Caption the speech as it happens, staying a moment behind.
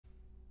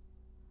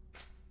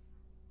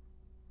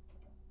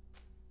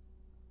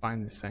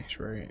Find the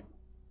sanctuary.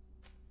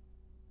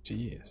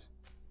 Jeez.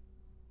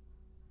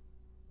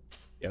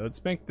 Yeah,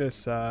 let's make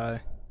this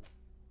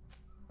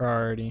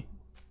priority.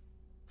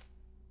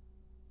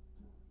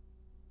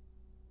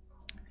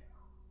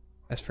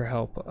 Ask for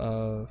help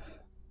of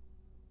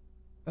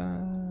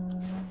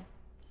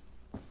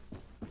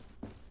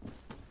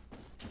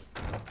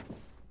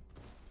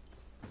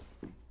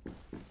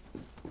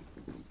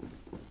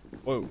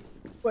whoa,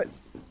 what?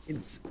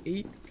 It's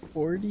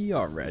 8:40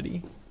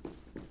 already?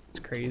 It's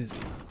crazy.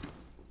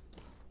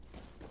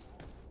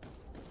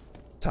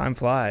 Time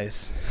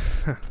flies.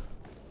 All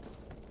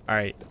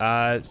right,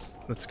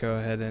 let's go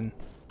ahead and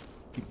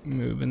keep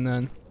moving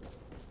then.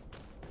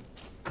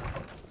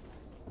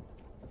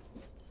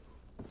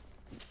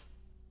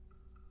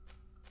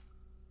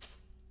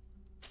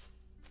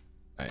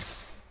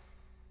 Nice.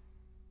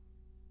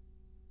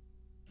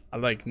 I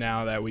like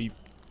now that we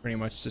pretty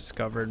much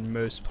discovered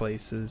most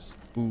places.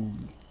 Ooh,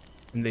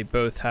 and they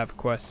both have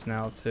quests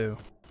now too.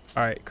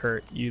 All right,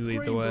 Kurt, you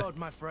lead the way. Blood,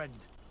 my friend.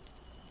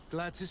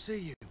 Glad to see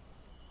you.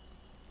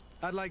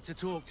 I'd like to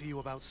talk to you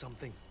about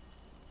something.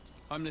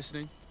 I'm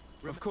listening.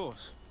 Of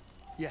course.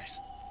 Yes.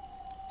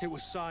 It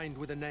was signed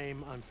with a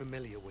name I'm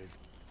familiar with.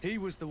 He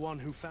was the one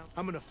who found...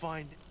 I'm gonna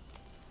find it.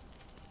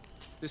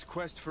 This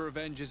quest for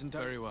revenge isn't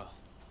very well.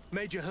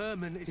 Major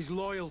Herman is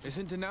loyal to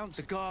Isn't denounced.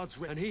 the guards,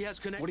 and he has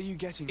connected... What are you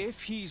getting?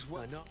 If he's...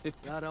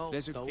 If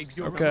there's a...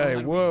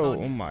 Okay, whoa,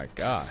 oh my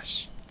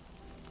gosh.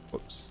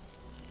 Whoops.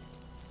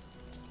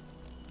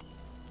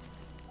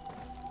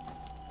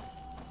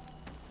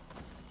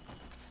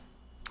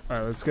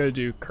 Alright, let's go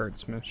do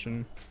Kurt's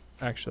mission,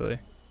 actually.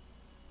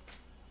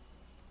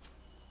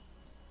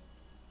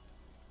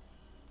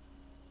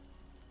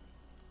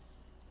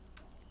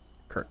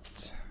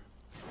 Kurt.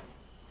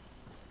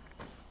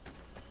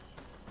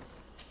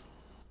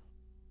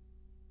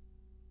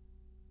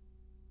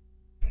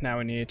 Now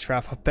we need to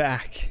travel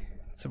back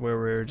to where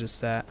we were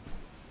just at.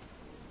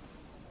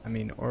 I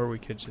mean, or we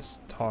could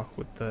just talk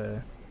with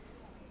the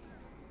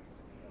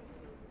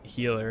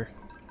healer.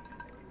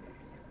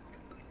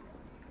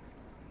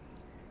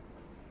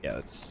 Yeah,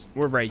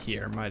 we're right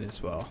here, might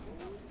as well.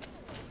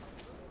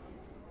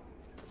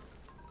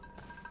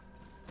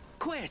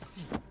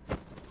 Quesi!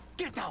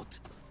 Get out!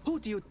 Who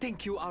do you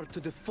think you are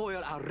to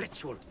foil our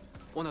ritual?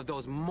 One of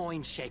those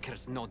mind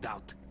shakers, no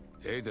doubt.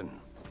 Aiden,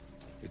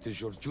 it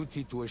is your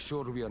duty to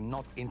assure we are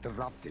not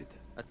interrupted.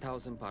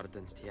 1,000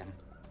 pardons, Tien.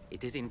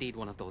 It is indeed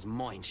one of those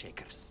mind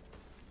shakers.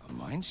 A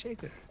mind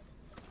shaker?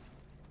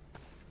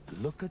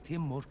 Look at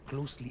him more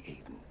closely,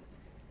 Aiden.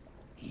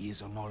 He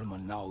is an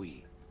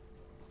Almanawi.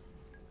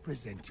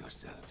 Present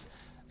yourself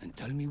and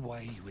tell me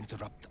why you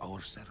interrupt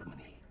our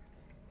ceremony.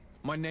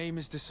 My name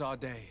is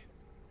Desade.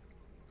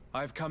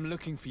 I have come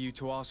looking for you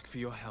to ask for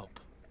your help.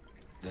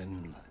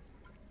 Then,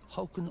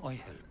 how can I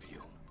help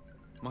you?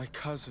 My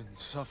cousin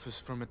suffers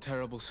from a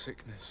terrible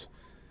sickness,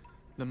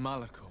 the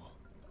Malachor.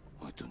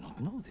 I do not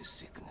know this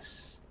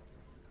sickness.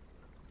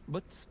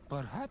 But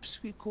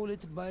perhaps we call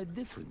it by a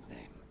different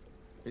name.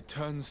 It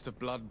turns the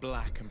blood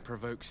black and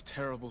provokes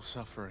terrible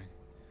suffering.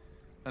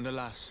 And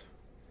alas,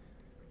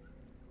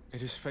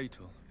 it is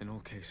fatal in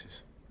all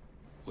cases.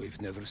 We've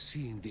never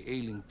seen the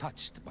ailing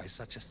touched by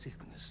such a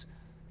sickness,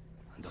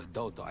 and I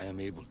doubt I am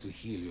able to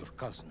heal your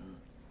cousin.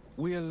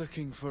 We are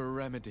looking for a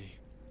remedy,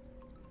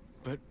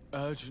 but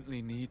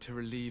urgently need to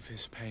relieve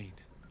his pain.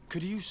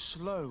 Could you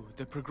slow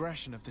the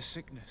progression of the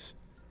sickness?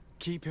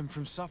 Keep him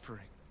from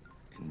suffering?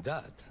 In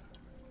that,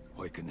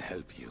 I can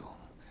help you.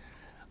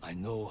 I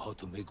know how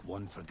to make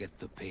one forget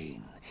the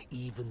pain,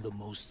 even the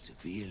most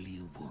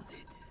severely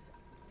wounded.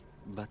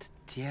 But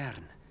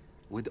Tiern,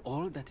 with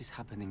all that is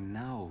happening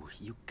now,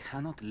 you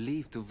cannot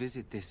leave to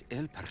visit this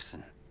ill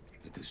person.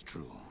 It is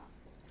true.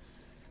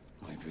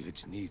 My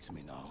village needs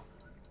me now.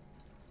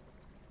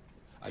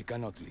 I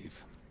cannot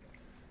leave.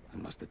 I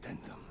must attend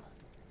them.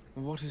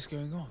 What is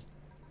going on?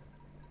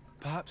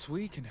 Perhaps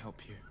we can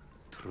help you.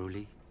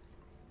 Truly?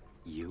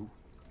 You?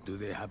 Do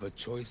they have a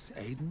choice,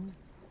 Aiden?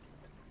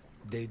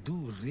 They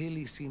do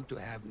really seem to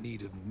have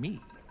need of me,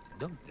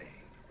 don't they?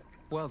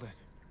 Well then,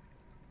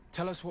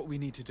 tell us what we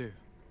need to do.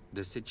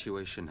 The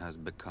situation has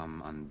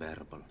become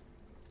unbearable.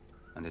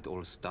 And it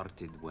all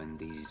started when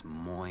these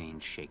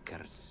mind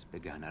shakers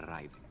began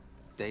arriving.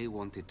 They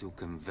wanted to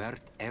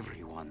convert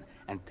everyone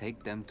and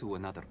take them to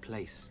another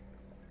place.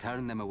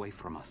 Turn them away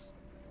from us.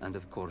 And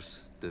of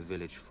course, the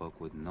village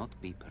folk would not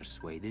be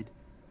persuaded.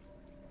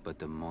 But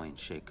the mind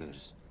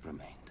shakers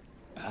remained.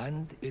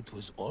 And it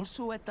was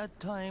also at that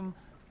time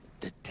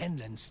the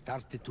Tenland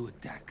started to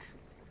attack.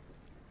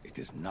 It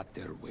is not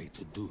their way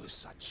to do as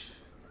such.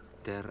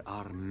 There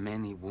are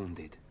many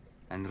wounded,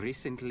 and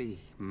recently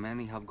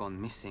many have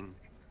gone missing.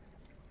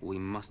 We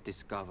must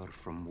discover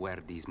from where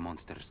these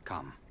monsters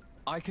come.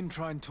 I can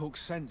try and talk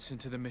sense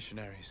into the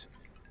missionaries,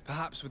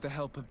 perhaps with the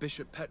help of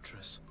Bishop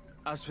Petrus.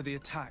 As for the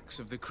attacks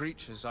of the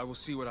creatures, I will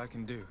see what I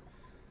can do.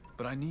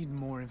 But I need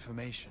more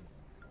information.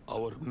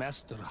 Our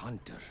master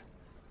hunter,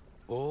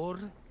 or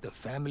the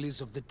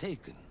families of the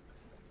Taken,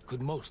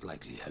 could most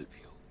likely help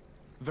you.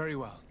 Very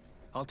well.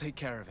 I'll take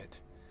care of it.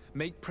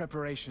 Make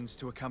preparations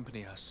to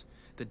accompany us.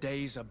 The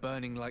days are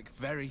burning like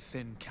very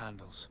thin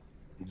candles.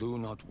 Do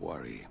not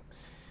worry.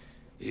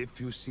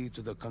 If you see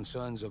to the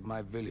concerns of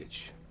my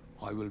village,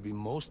 I will be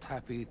most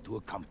happy to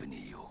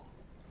accompany you.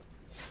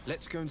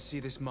 Let's go and see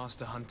this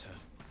Master Hunter.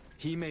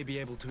 He may be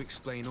able to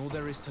explain all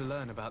there is to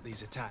learn about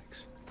these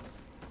attacks.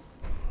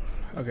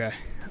 Okay.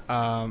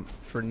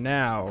 For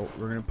now,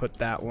 we're gonna put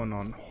that one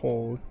on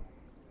hold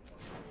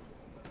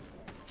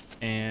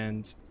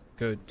and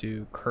go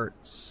do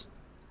Kurt's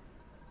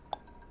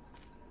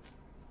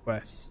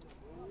quest.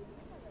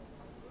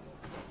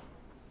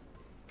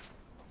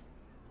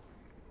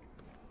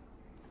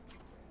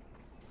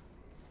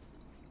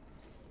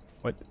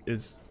 What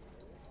is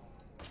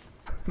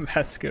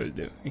Vasco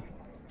doing?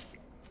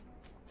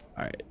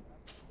 Alright.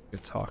 Go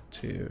talk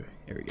to,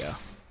 here we go.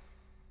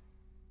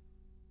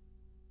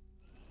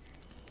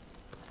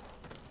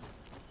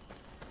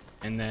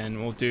 And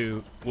then we'll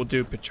do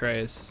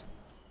Petraeus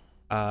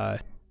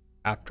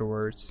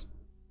afterwards.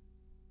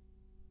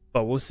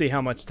 But we'll see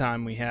how much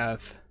time we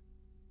have,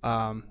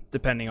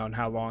 depending on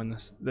how long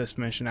this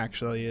mission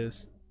actually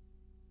is.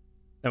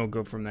 Then we'll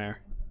go from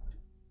there.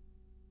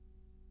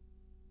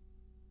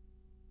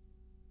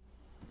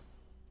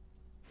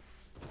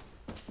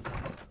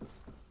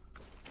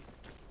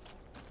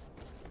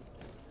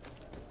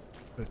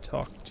 Go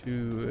talk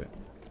to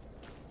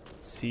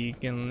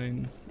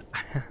Siegelin.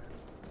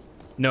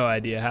 No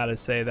idea how to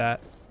say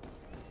that.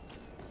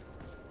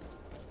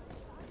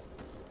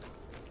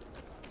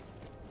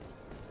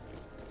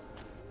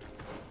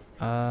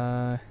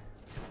 I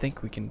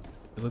think we can.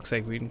 It looks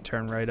like we can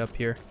turn right up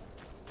here.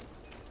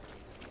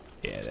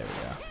 Yeah, there we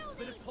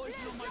go.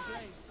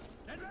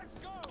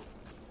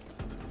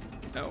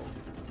 No,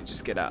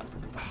 just get out.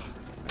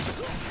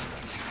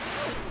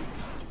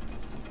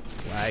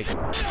 It's lagging.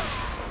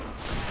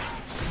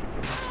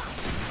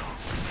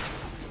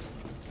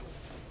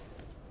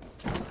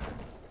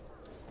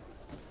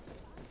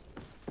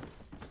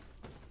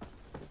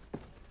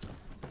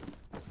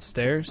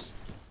 Stairs.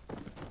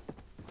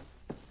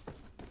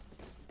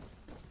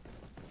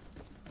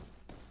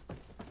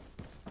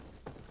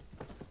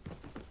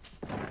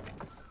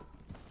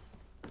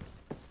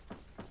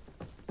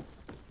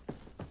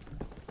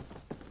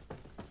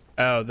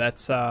 Oh,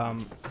 that's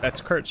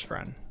Kurt's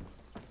friend.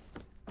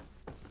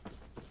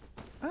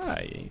 Ah,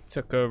 he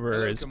took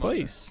over his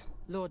place.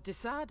 Lord de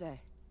Sade.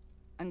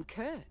 And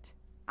Kurt,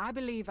 I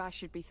believe I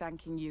should be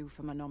thanking you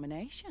for my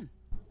nomination.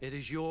 It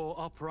is your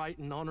upright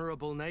and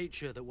honorable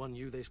nature that won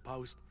you this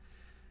post,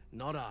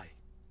 not I.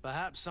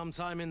 Perhaps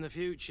sometime in the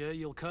future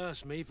you'll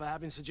curse me for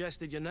having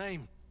suggested your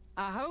name.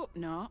 I hope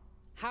not.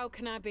 How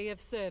can I be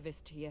of service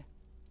to you?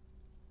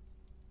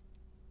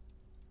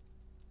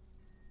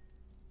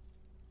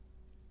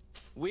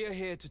 We are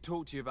here to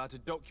talk to you about a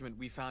document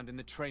we found in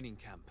the training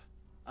camp.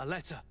 A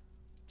letter,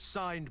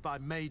 signed by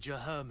Major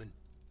Herman.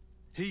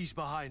 He's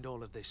behind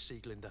all of this,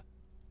 Sieglinder.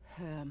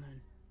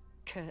 Herman.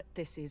 Kurt,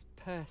 this is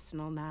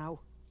personal now.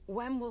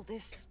 When will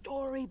this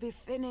story be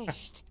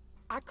finished?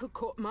 I could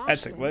cut Marshall.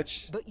 That's a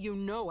glitch. But you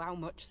know how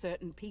much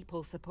certain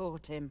people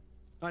support him.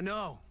 I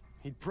know.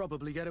 He'd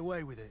probably get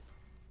away with it.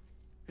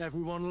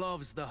 Everyone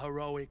loves the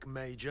heroic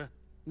Major.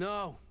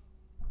 No,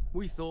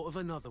 we thought of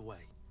another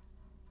way.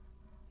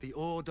 The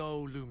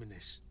Ordo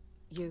Luminis.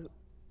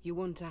 You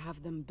want to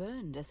have them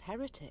burned as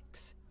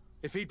heretics?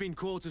 If he'd been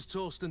caught as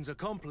Torsten's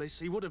accomplice,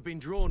 he would have been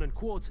drawn and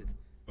quartered.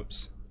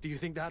 Oops. Do you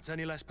think that's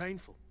any less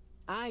painful?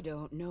 I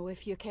don't know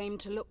if you came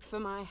to look for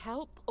my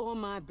help or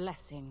my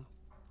blessing.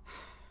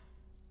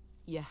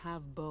 You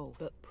have both,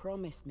 but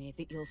promise me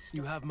that you'll stop.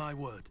 You have my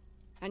word.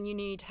 And you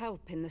need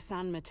help in the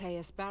San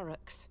Mateus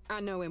barracks. I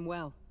know him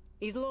well.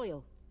 He's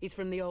loyal. He's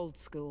from the old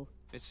school.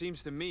 It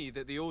seems to me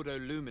that the Ordo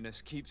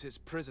Luminis keeps its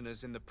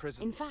prisoners in the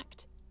prison. In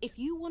fact, if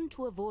you want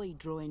to avoid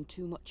drawing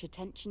too much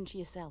attention to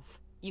yourself,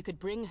 you could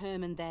bring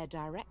Herman there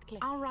directly.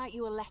 I'll write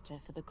you a letter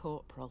for the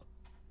corporal.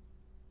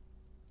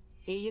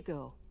 Here you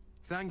go.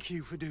 Thank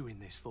you for doing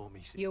this for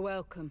me, Sid. You're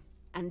welcome.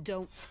 And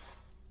don't...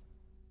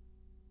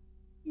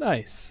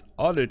 Nice.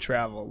 Auto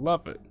travel.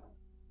 Love it.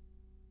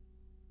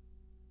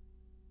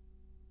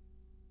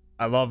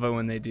 I love it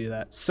when they do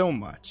that so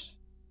much.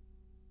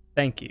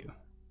 Thank you.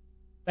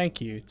 Thank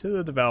you to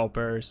the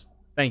developers.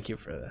 Thank you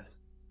for this.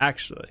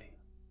 Actually.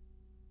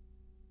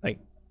 Like,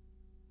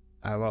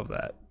 I love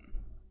that.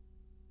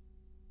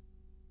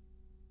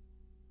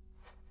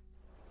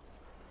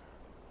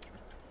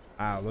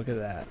 Wow, look at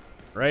that.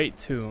 Right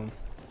to him.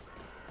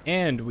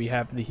 And we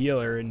have the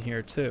healer in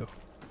here too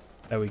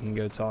that we can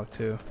go talk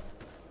to.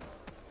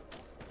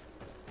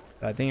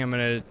 I think I'm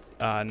gonna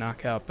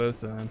knock out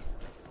both of them.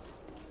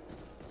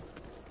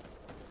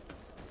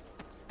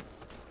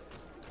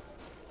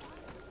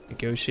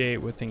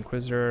 Negotiate with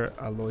Inquisitor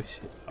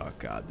Aloysius. Oh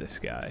god, this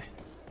guy.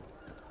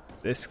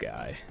 This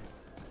guy.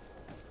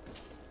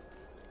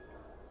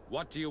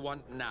 What do you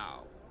want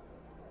now?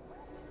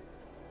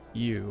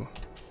 You.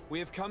 We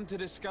have come to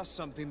discuss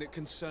something that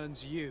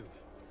concerns you.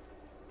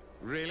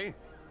 Really?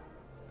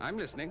 I'm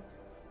listening.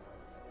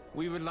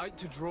 We would like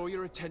to draw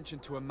your attention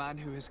to a man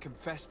who has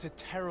confessed to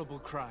terrible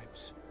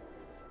crimes.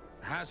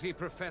 Has he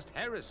professed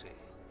heresy?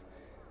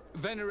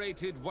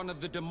 Venerated one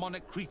of the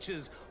demonic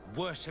creatures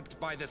worshipped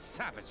by the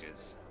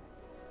savages?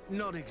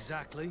 Not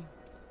exactly.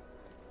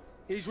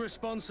 He's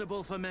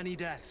responsible for many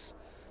deaths,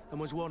 and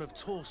was one of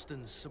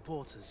Torsten's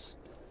supporters.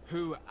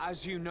 Who,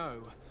 as you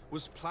know,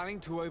 was planning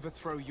to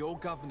overthrow your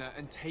governor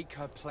and take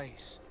her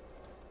place.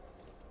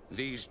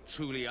 These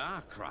truly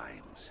are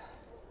crimes.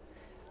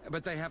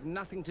 But they have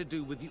nothing to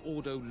do with the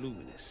Ordo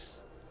Luminis.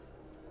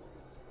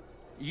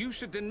 You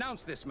should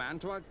denounce this man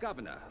to our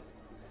governor.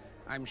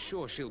 I'm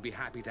sure she'll be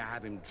happy to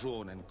have him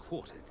drawn and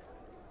quartered.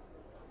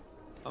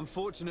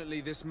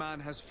 Unfortunately, this man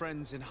has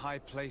friends in high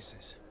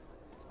places.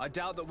 I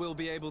doubt that we'll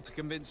be able to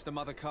convince the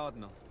Mother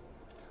Cardinal.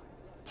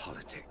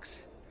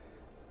 Politics.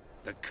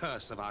 The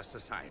curse of our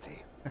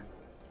society.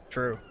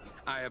 True.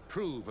 I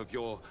approve of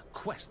your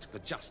quest for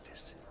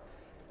justice,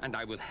 and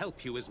I will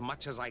help you as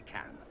much as I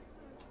can.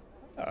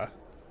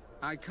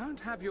 I can't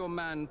have your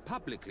man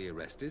publicly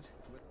arrested,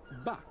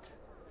 but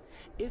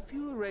if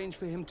you arrange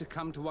for him to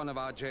come to one of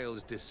our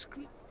jails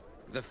discreetly,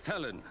 the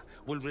felon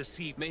will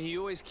receive... May he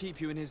always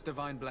keep you in his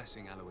divine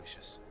blessing,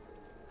 Aloysius.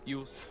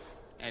 You'll...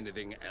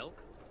 Anything else?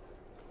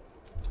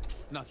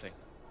 Nothing.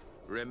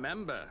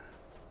 Remember,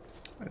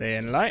 The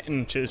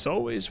Enlightened is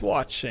always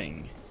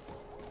watching.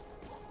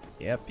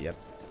 Yep. Let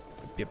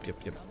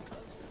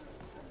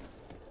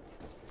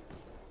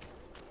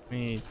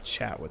me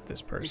chat with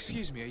this person.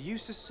 Excuse me, are you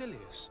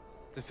Sicilius?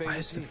 The Why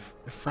famous is healer?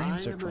 the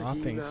frames are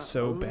dropping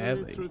so only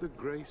badly? through the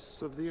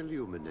grace of the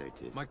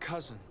illuminated. My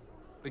cousin,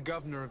 the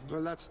governor of...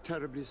 Well, that's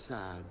terribly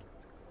sad.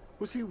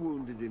 Was he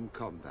wounded in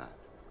combat?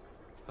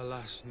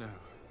 Alas, no.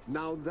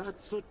 Now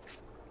that's a...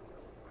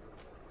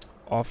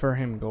 Offer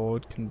him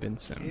gold,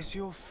 convince him. Is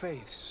your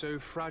faith so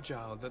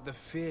fragile that the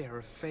fear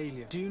of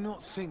failure... Do you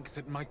not think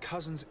that my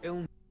cousin's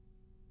illness...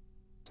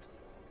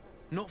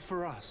 Not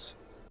for us.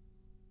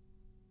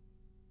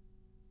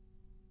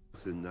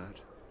 in that.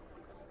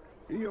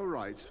 You're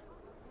right.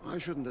 I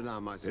shouldn't allow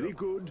myself... Very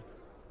good.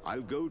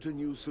 I'll go to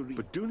New Serene.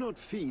 But do not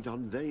feed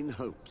on vain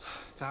hopes.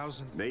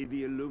 May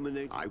the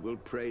illuminate... I will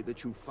pray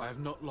that you I have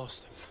not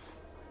lost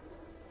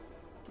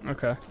him.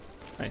 Okay.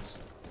 Nice.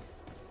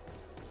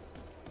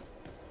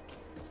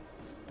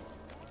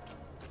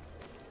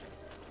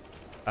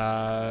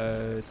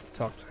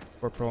 Talk to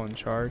Corporal in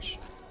charge.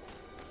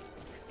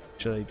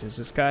 Actually, does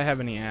this guy have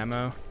any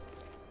ammo?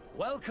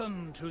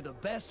 Welcome to the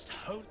best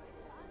hope.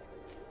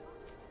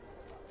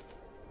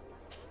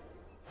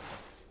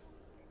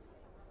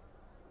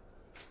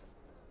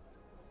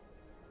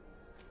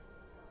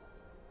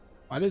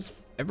 Why does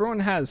everyone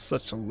has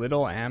such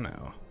little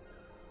ammo?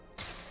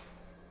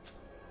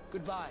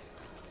 Goodbye.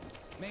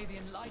 May the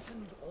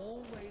enlightened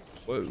always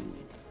keep Whoa. you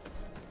in.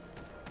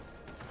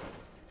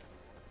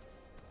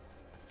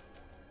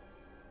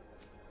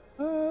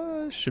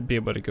 Should be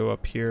able to go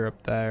up here,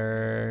 up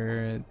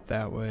there,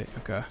 that way.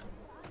 Okay.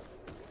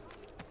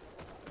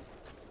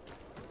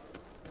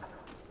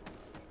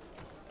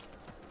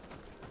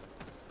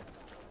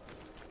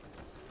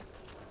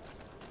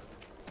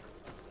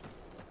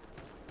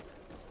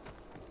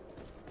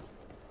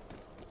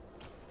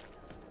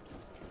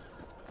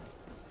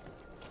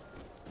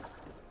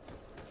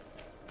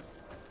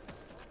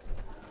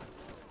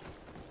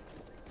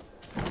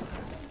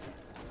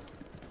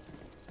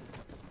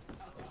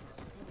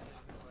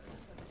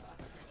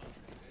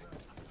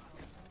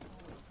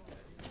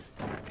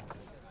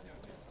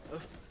 A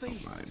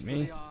feast for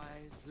me. the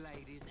eyes,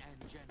 ladies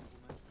and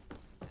gentlemen.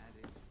 That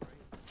is free.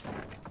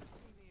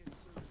 See me as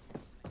soon as you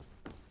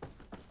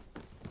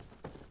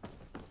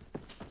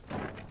like.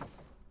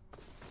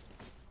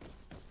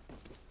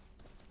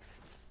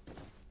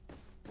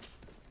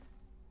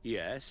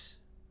 Yes?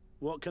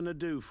 What can I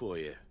do for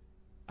you?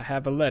 I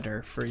have a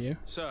letter for you.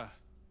 Sir,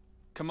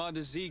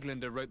 Commander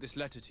Sieglinde wrote this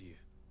letter to you.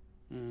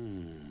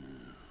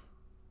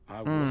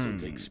 I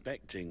wasn't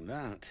expecting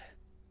that.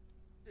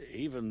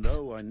 Even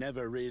though I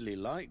never really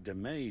liked the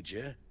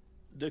Major,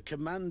 the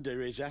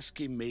Commander is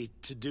asking me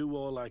to do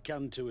all I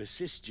can to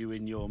assist you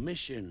in your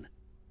mission.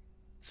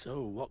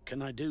 So what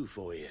can I do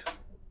for you?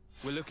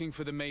 We're looking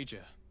for the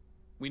Major.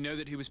 We know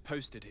that he was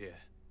posted here.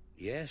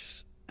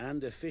 Yes,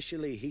 and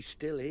officially he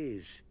still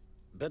is.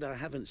 But I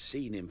haven't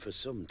seen him for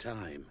some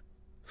time.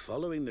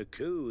 Following the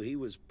coup, he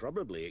was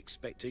probably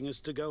expecting us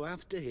to go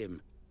after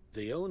him.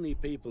 The only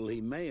people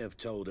he may have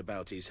told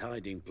about his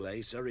hiding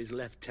place are his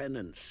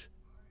lieutenants.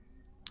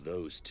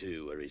 Those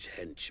two are his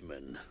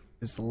henchmen.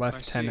 His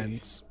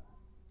lieutenants.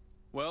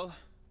 Well,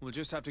 we'll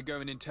just have to go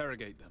and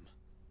interrogate them.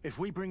 If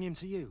we bring him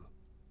to you,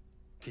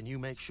 can you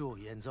make sure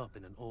he ends up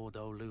in an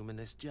Ordo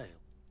Luminis jail?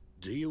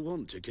 Do you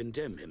want to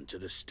condemn him to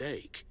the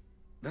stake?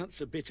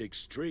 That's a bit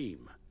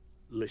extreme.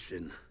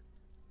 Listen,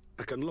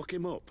 I can lock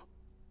him up,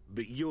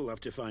 but you'll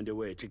have to find a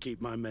way to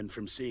keep my men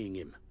from seeing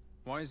him.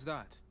 Why is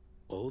that?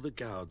 All the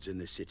guards in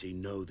the city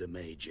know the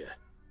Major.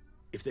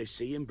 If they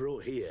see him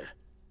brought here,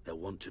 they'll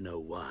want to know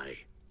why.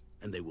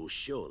 And they will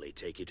surely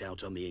take it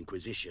out on the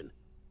Inquisition,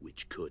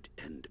 which could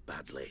end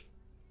badly.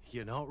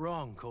 You're not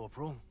wrong,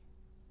 Corporal.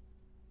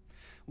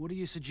 What do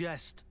you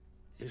suggest?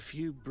 If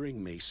you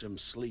bring me some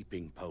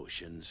sleeping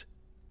potions,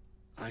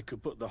 I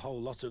could put the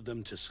whole lot of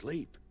them to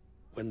sleep.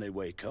 When they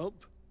wake up,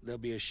 they'll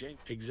be ashamed.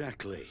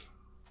 Exactly.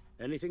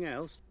 Anything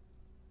else?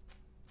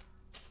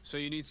 So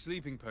you need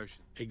sleeping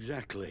potion?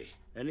 Exactly.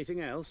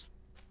 Anything else?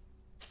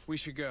 We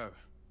should go.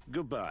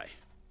 Goodbye.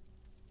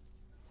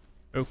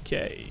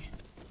 Okay.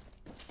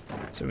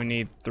 So we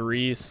need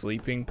 3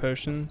 sleeping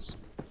potions.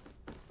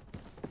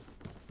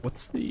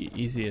 What's the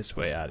easiest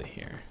way out of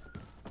here?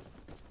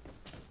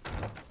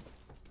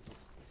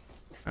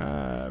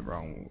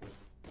 Wrong.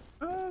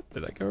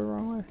 Did I go the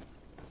wrong way?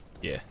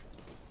 Yeah.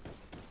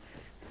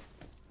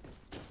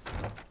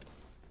 I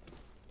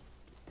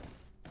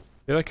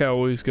feel like I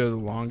always go the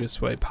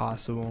longest way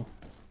possible.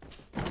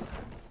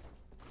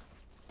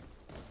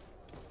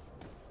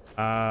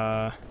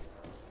 Oh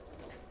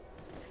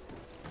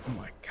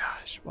my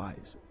gosh, why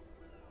is it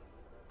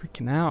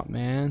freaking out,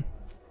 man?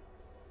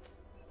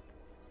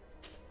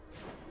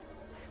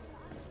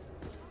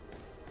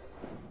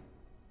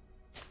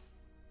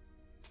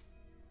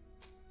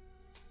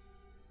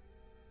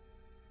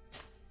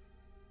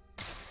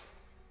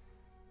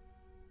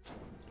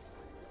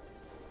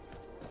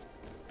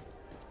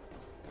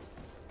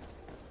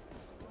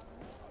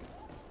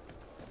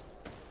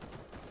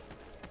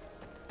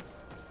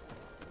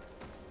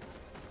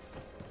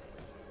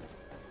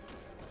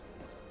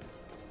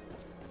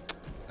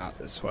 Not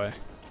this way.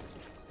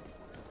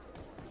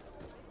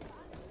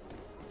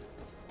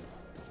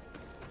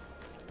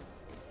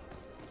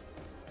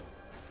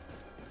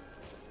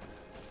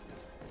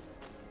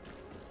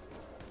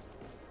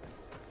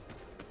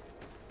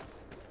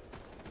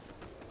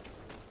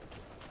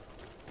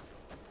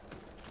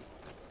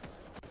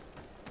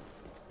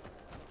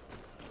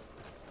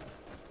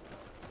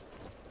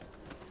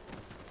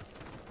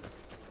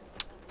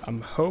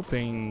 I'm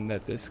hoping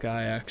that this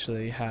guy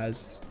actually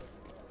has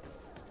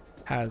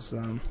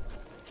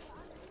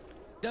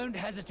Don't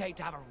hesitate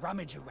to have a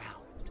rummage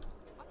around.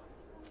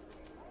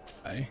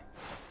 Okay.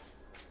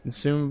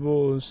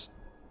 Consumables.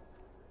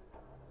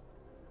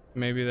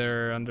 Maybe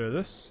they're under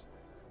this.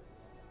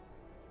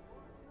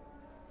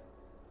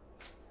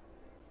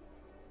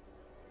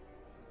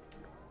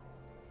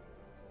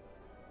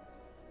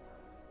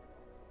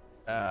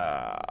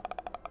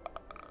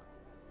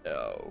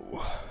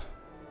 No.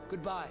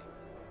 Goodbye.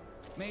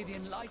 May the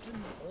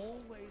enlightened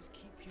always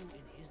keep you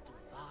in his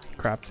divine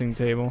Crafting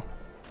table.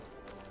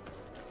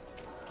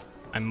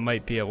 I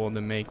might be able to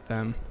make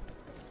them.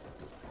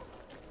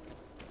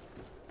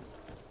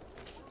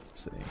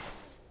 Let's see.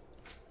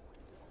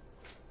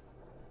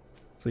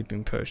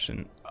 Sleeping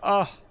potion.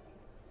 Ah.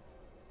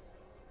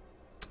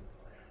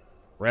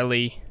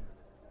 Really?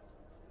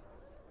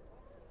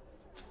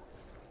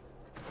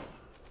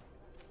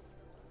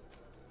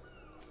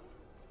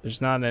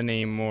 There's not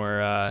any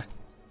more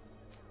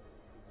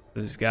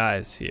those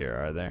guys here,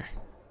 are there?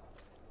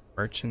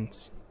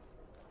 Merchants.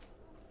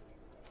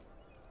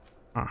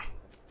 Huh.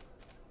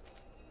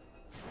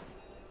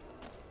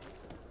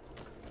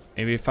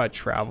 Maybe if I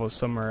travel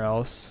somewhere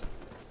else.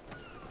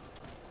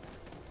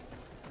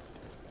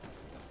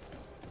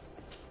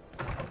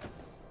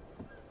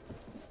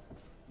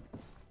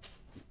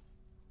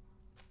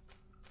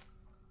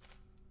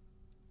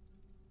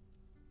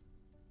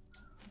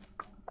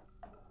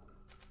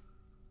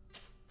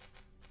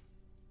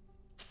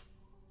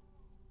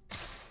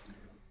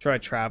 Try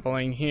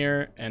traveling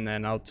here, and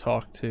then I'll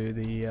talk to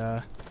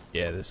the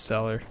the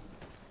seller.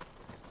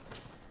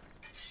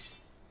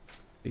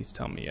 Please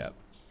tell me up.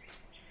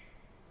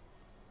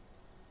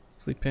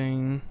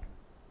 Sleeping.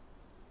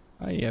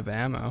 Oh, you have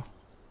ammo.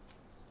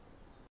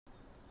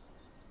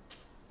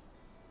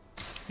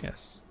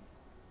 Yes.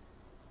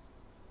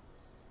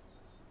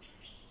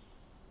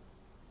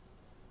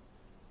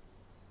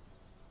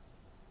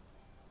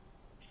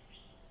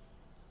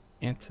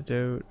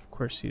 Antidote. Of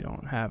course you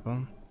don't have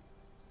them.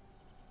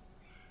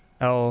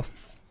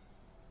 Health.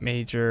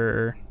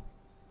 Major.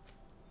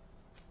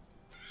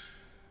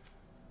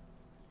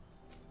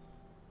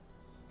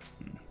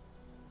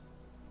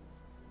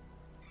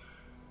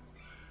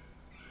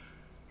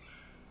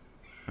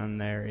 None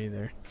there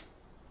either.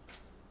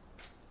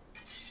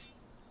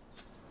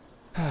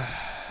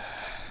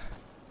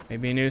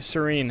 Maybe New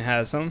Serene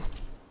has them.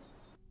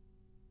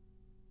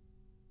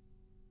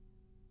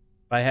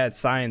 If I had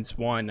Science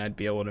 1, I'd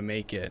be able to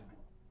make it,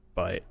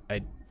 but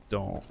I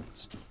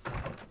don't.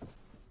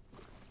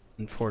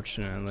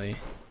 Unfortunately.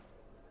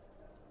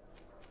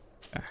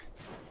 Okay.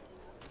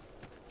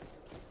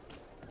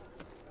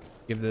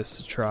 Give this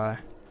a try.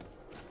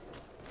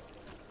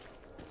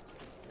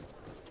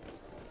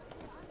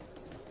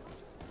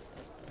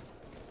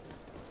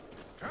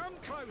 Come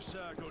closer,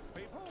 good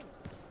people.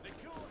 The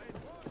cure is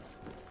one.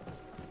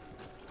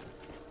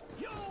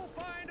 You'll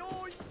find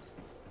all.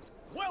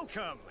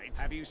 Welcome.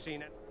 Have you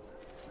seen it?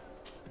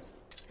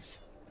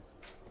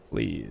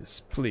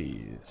 Please,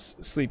 please.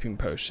 Sleeping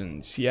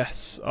potions.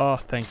 Yes. Oh,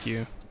 thank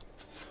you.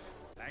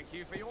 Thank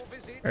you for your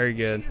visit. Very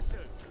good. See you soon.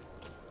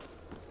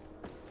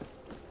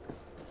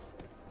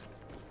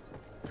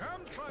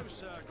 Come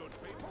closer, good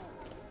people.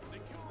 The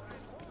cure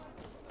is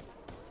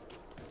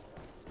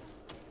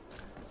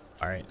one.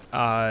 All right.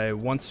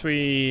 Once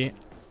we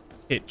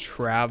hit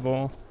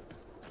travel,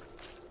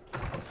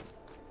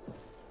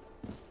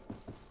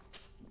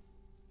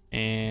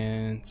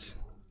 and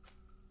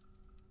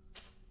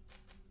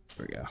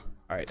here we go.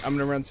 All right, I'm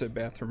gonna run to the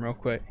bathroom real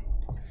quick.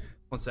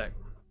 One sec.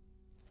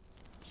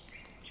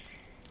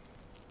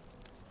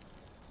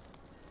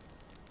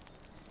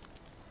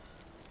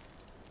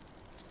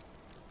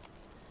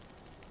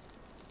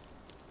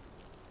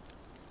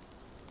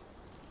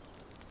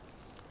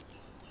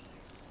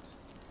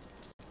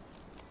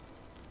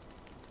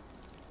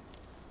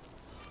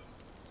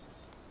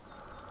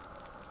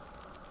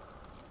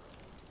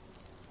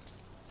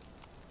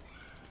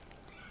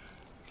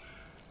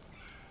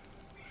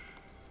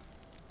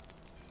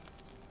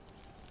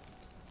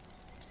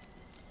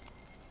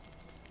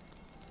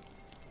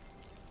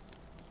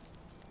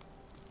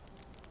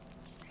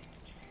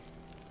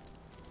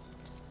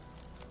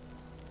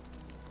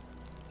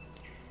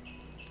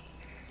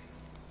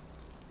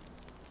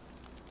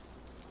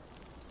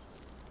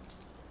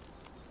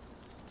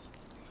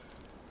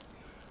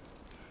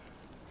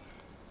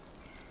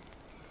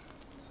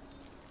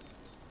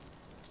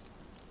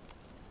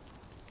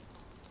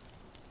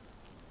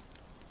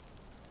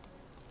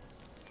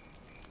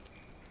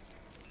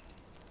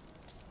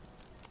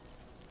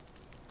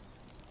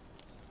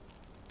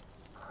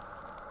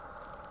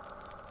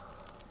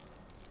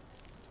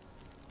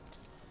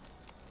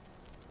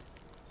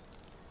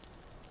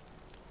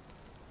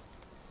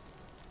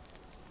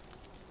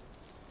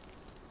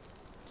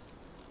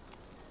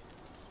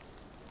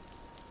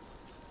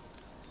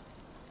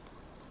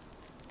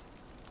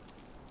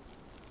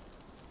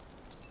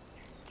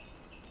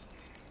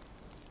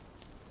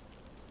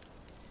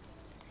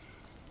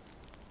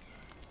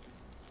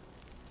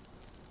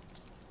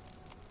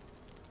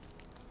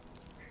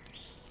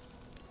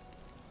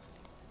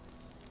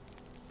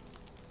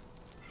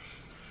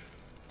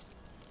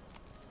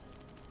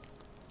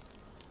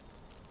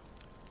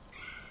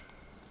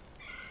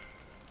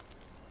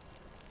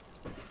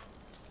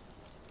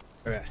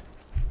 Okay.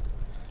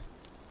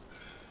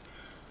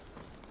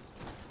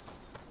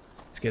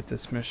 Let's get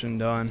this mission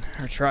done,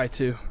 or try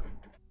to.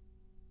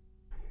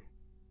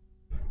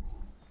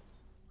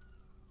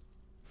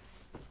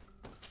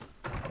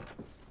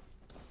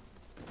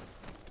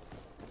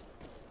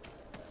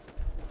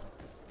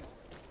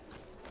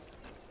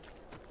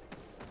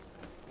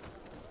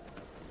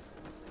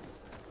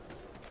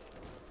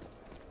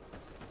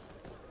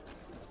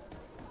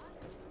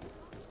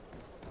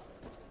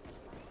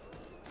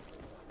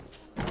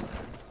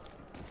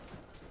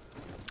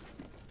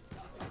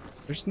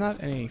 There's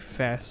not any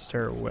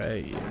faster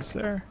way, is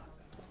there?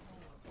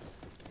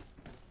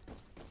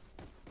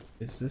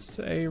 Is this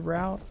a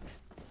route?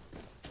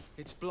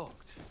 It's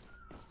blocked.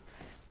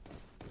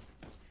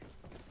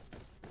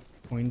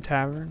 Coin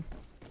Tavern?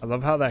 I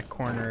love how that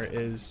corner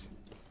is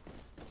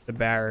the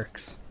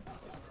barracks.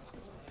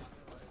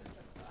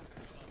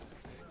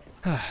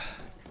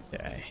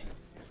 Okay.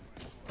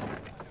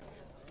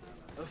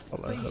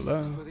 Hello,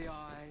 hello. For the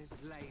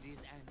eyes,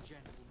 ladies and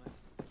gentlemen,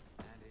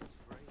 and it's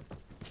free.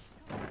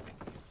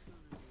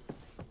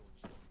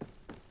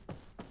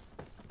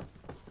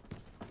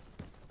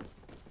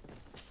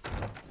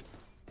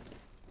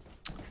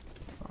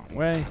 Wrong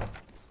way.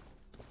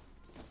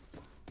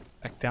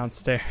 Back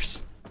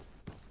downstairs.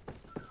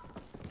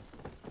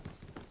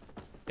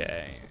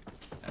 Okay.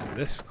 And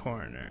this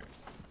corner.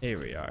 Here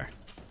we are.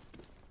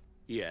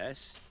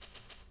 Yes.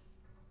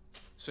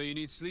 So you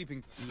need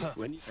sleeping.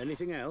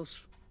 Anything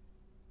else?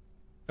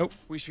 Nope.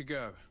 We should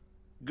go.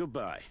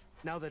 Goodbye.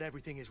 Now that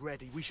everything is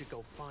ready, we should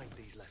go find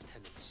these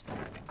lieutenants.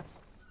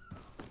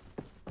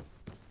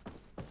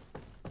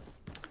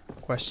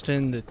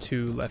 Question the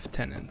two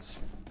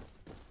lieutenants.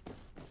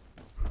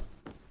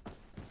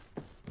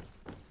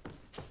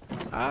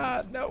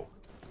 No.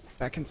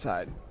 Back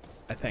inside.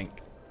 I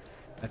think.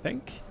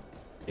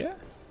 Yeah.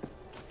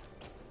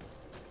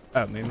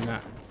 Oh, maybe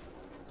not.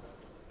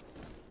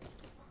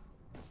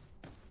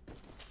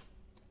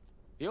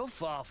 You're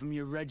far from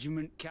your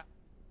regiment, Cap.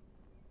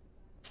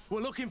 We're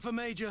looking for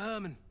Major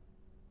Herman.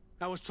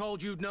 I was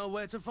told you'd know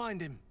where to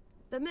find him.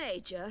 The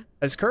Major?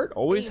 Has Kurt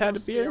always had a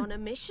beard? On a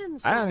mission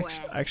I somewhere.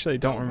 actually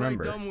don't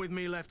remember. Done with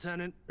me,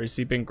 Lieutenant. Or has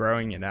he been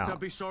growing it I'd out?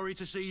 be sorry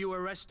to see you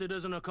arrested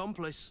as an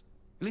accomplice.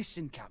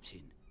 Listen,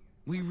 Captain.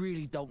 We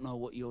really don't know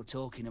what you're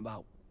talking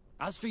about.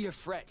 As for your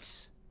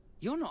threats,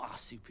 you're not our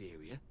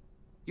superior.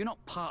 You're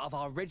not part of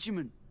our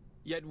regiment.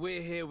 Yet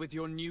we're here with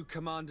your new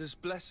commander's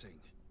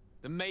blessing.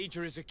 The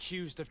Major is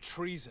accused of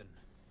treason.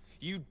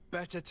 You'd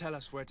better tell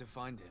us where to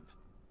find him.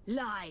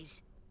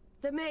 Lies.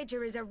 The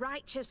Major is a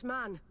righteous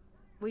man.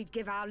 We'd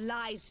give our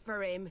lives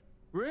for him.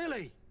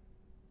 Really?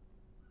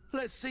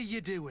 Let's see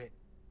you do it.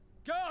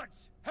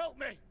 Guards, help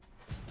me!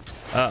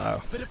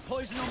 Uh-oh. Bit of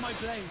poison on my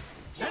blade.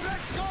 Then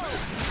let's go!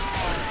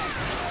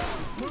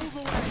 Move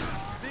away.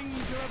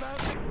 Things are about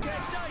to get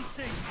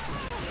dicey.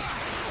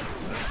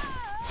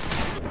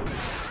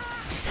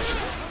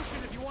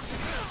 Potion if you want to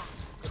go.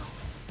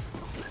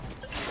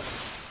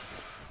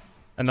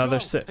 Another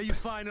So, sip. Are you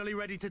finally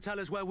ready to tell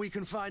us where we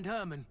can find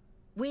Herman?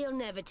 We'll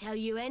never tell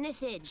you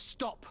anything.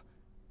 Stop!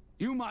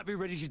 You might be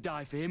ready to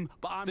die for him,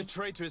 but I'm... The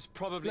traitor is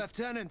probably...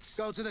 Lieutenants,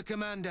 go to the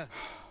commander.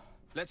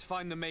 Let's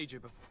find the Major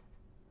before...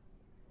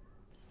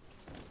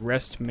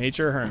 Rest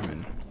Major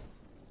Herman.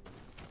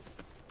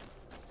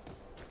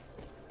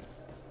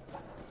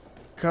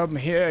 Come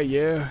here,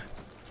 you.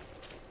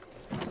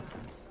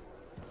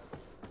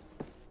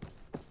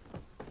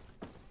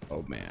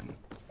 Oh man.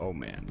 Oh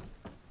man.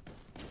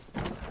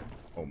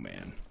 Oh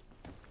man.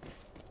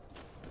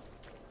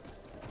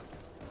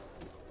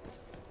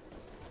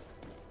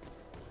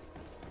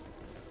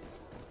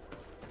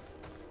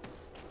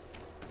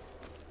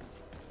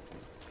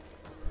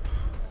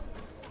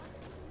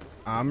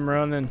 I'm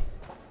running.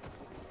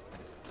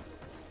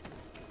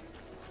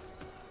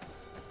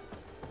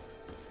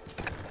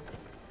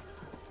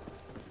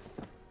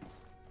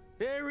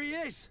 There he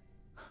is.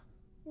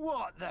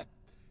 What the...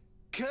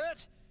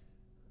 Kurt?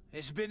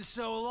 It's been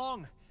so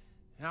long.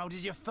 How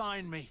did you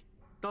find me?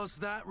 Does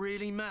that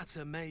really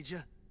matter,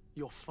 Major?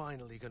 You're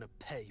finally gonna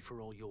pay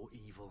for all your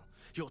evil,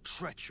 your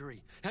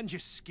treachery, and your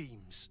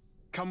schemes.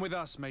 Come with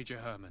us, Major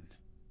Herman.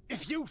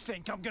 If you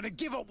think I'm gonna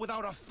give up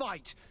without a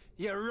fight,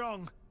 you're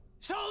wrong.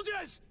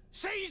 Soldiers!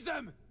 Seize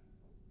them!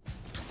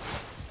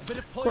 A bit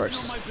of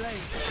poison on my blade.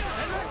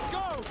 And let's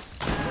go!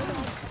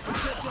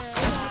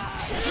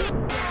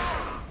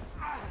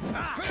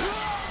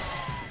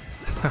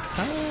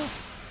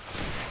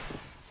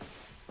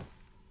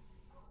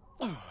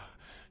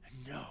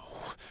 No.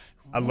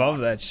 I love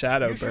that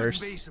shadow You shouldn't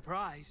burst. be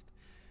surprised.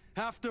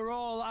 After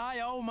all,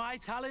 I owe my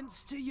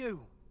talents to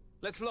you.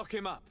 Let's lock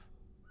him up.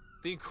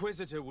 The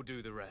Inquisitor will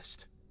do the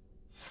rest.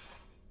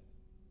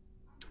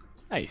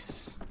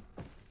 Nice.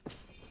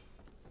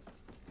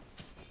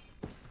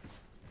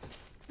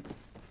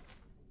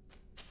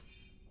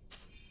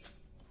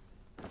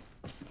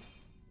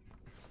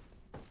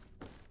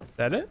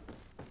 That it?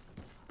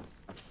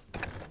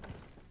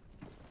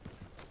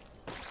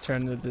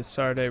 Turn to the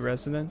Sarde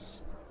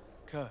residence.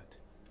 Kurt,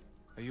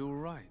 are you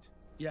alright?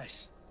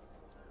 Yes.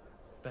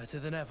 Better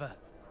than ever.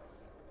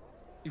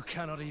 You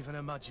cannot even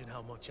imagine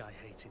how much I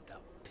hated that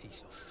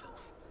piece of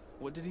filth.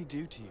 What did he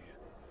do to you?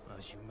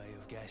 As you may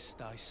have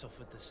guessed, I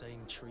suffered the same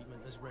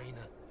treatment as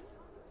Raina.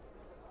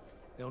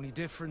 The only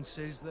difference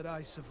is that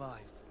I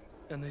survived,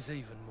 and there's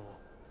even more.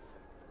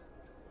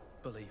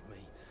 Believe me,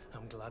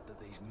 I'm glad that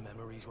these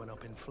memories went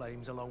up in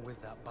flames along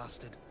with that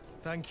bastard.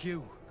 Thank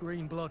you,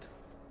 Green Blood.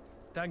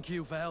 Thank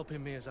you for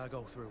helping me as I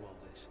go through all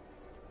this.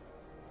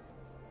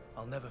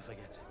 I'll never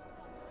forget it.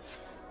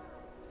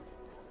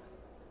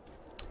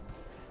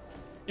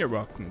 You're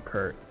welcome,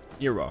 Kurt.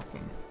 You're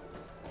welcome.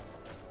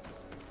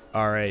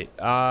 Alright,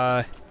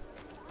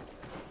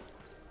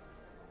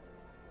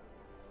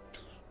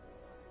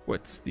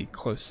 what's the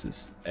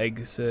closest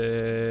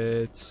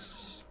exit?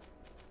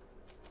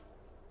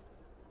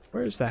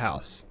 Where's the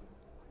house?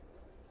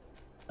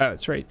 Oh,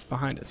 it's right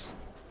behind us.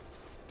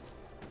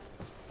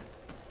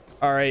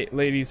 Alright,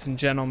 ladies and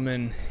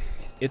gentlemen,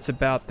 it's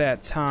about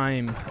that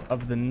time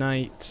of the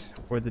night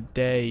or the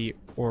day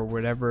or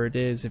whatever it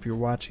is if you're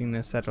watching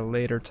this at a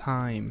later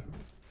time.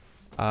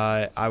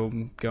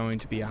 I'm going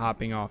to be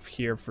hopping off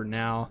here for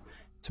now.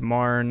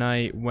 Tomorrow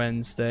night,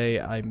 Wednesday,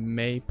 I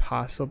may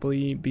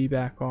possibly be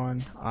back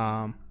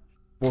on.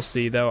 We'll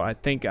see though. I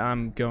think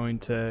I'm going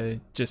to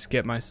just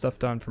get my stuff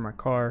done for my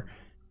car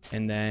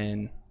and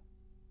then